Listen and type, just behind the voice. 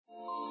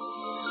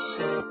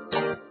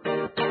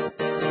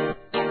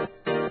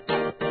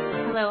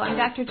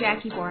Dr.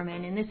 Jackie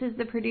Borman, and this is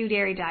the Purdue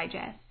Dairy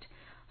Digest.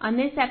 On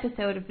this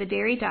episode of the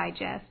Dairy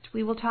Digest,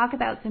 we will talk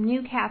about some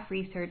new calf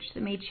research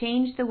that may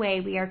change the way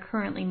we are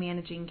currently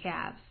managing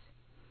calves.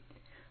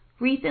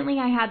 Recently,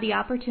 I had the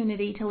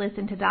opportunity to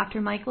listen to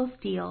Dr. Michael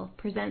Steele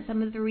present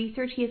some of the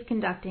research he is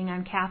conducting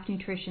on calf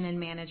nutrition and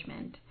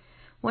management.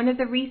 One of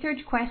the research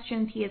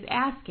questions he is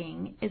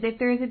asking is if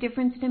there is a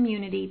difference in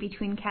immunity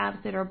between calves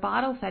that are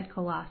bottle-fed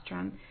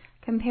colostrum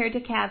compared to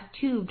calves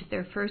tubed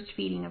their first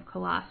feeding of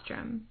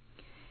colostrum.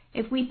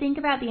 If we think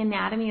about the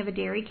anatomy of a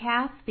dairy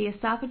calf, the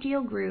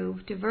esophageal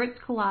groove diverts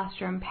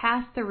colostrum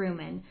past the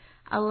rumen,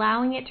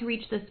 allowing it to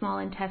reach the small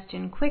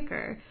intestine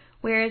quicker,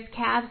 whereas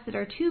calves that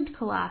are tubed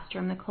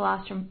colostrum, the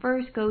colostrum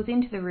first goes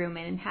into the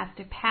rumen and has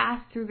to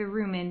pass through the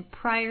rumen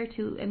prior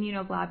to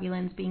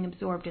immunoglobulins being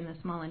absorbed in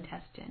the small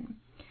intestine.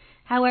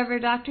 However,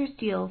 Dr.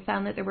 Steele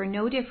found that there were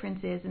no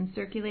differences in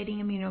circulating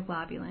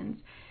immunoglobulins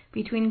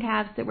between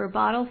calves that were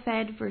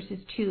bottle-fed versus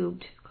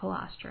tubed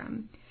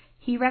colostrum.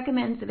 He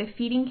recommends that if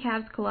feeding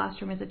calves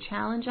colostrum is a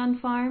challenge on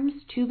farms,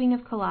 tubing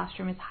of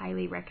colostrum is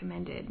highly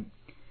recommended.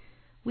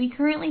 We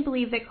currently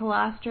believe that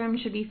colostrum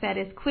should be fed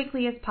as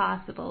quickly as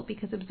possible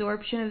because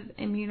absorption of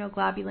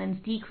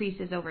immunoglobulins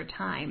decreases over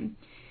time.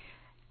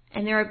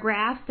 And there are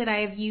graphs that I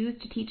have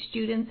used to teach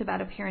students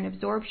about apparent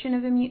absorption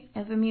of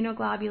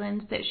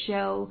immunoglobulins that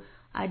show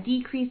a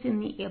decrease in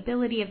the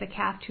ability of the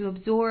calf to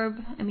absorb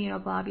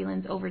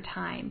immunoglobulins over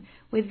time,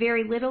 with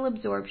very little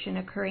absorption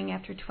occurring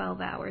after 12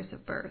 hours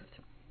of birth.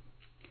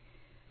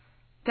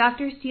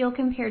 Dr. Steele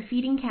compared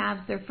feeding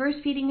calves their first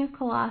feeding of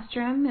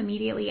colostrum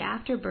immediately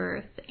after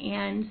birth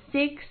and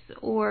 6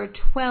 or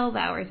 12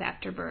 hours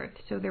after birth,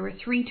 so there were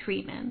 3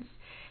 treatments.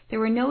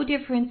 There were no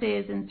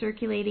differences in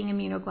circulating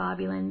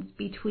immunoglobulins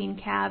between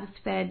calves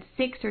fed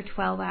 6 or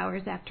 12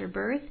 hours after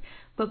birth,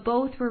 but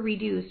both were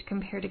reduced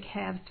compared to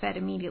calves fed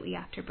immediately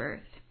after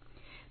birth.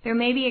 There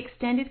may be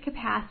extended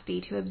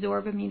capacity to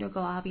absorb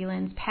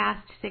immunoglobulins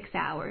past 6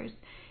 hours,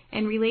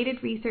 and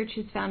related research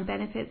has found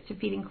benefits to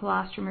feeding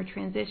colostrum or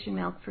transition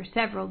milk for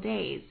several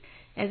days,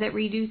 as it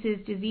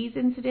reduces disease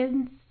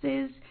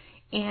incidences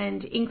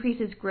and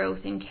increases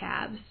growth in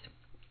calves.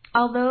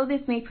 Although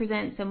this may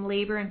present some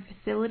labor and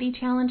facility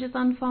challenges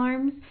on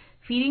farms,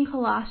 feeding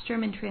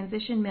colostrum and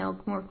transition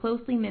milk more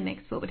closely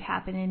mimics what would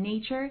happen in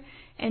nature,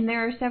 and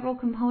there are several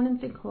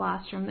components in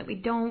colostrum that we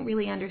don't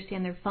really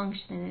understand their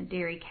function in a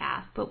dairy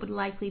calf, but would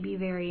likely be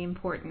very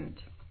important.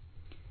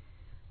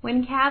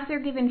 When calves are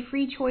given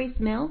free choice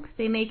milk,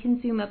 they may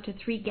consume up to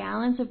 3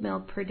 gallons of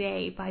milk per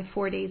day by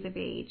 4 days of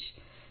age.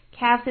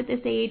 Calves at this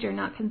age are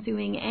not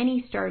consuming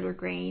any starter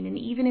grain, and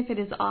even if it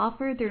is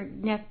offered, they're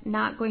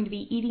not going to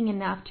be eating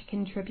enough to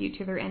contribute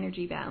to their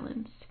energy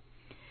balance.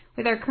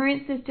 With our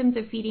current systems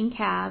of feeding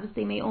calves,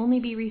 they may only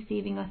be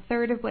receiving a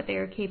third of what they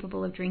are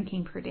capable of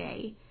drinking per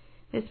day.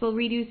 This will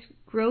reduce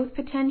growth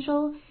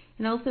potential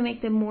and also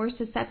make them more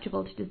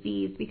susceptible to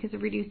disease because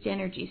of reduced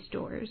energy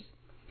stores.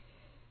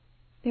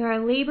 There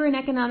are labor and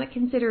economic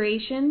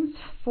considerations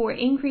for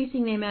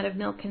increasing the amount of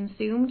milk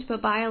consumed,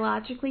 but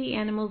biologically,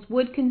 animals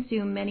would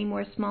consume many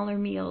more smaller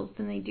meals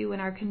than they do in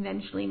our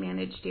conventionally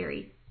managed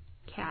dairy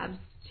calves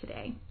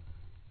today.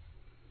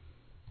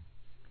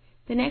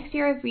 The next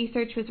area of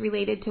research was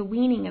related to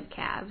weaning of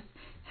calves.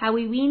 How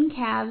we wean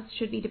calves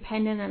should be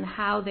dependent on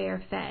how they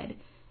are fed.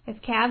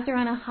 If calves are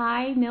on a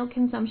high milk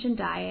consumption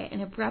diet,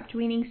 an abrupt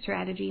weaning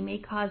strategy may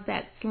cause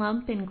that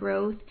slump in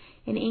growth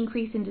and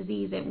increase in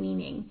disease at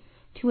weaning.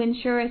 To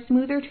ensure a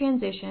smoother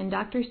transition,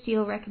 Dr.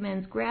 Steele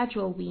recommends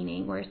gradual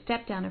weaning or a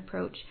step-down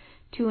approach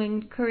to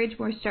encourage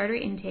more starter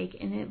intake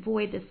and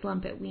avoid the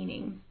slump at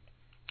weaning.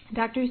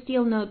 Dr.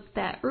 Steele notes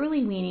that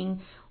early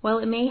weaning, while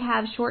it may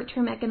have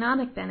short-term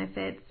economic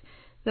benefits,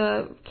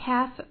 the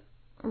calf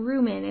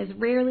rumen is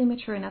rarely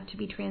mature enough to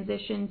be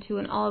transitioned to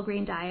an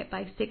all-grain diet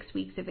by 6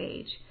 weeks of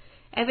age.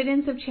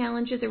 Evidence of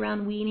challenges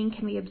around weaning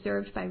can be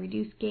observed by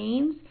reduced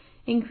gains,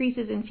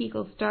 increases in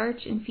fecal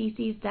starch, and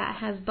feces that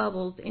has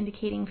bubbles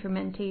indicating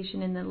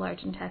fermentation in the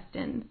large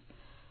intestines.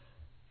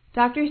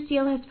 Dr.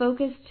 Steele has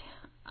focused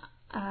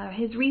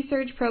his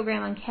research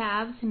program on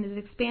calves and is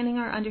expanding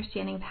our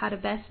understanding of how to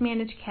best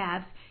manage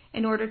calves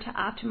in order to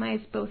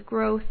optimize both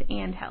growth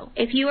and health.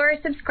 If you are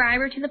a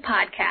subscriber to the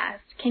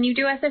podcast, can you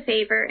do us a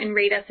favor and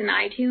rate us in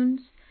iTunes?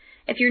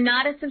 If you're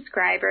not a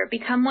subscriber,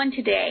 become one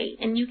today,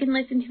 and you can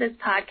listen to this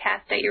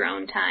podcast at your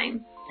own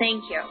time.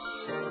 Thank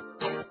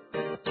you.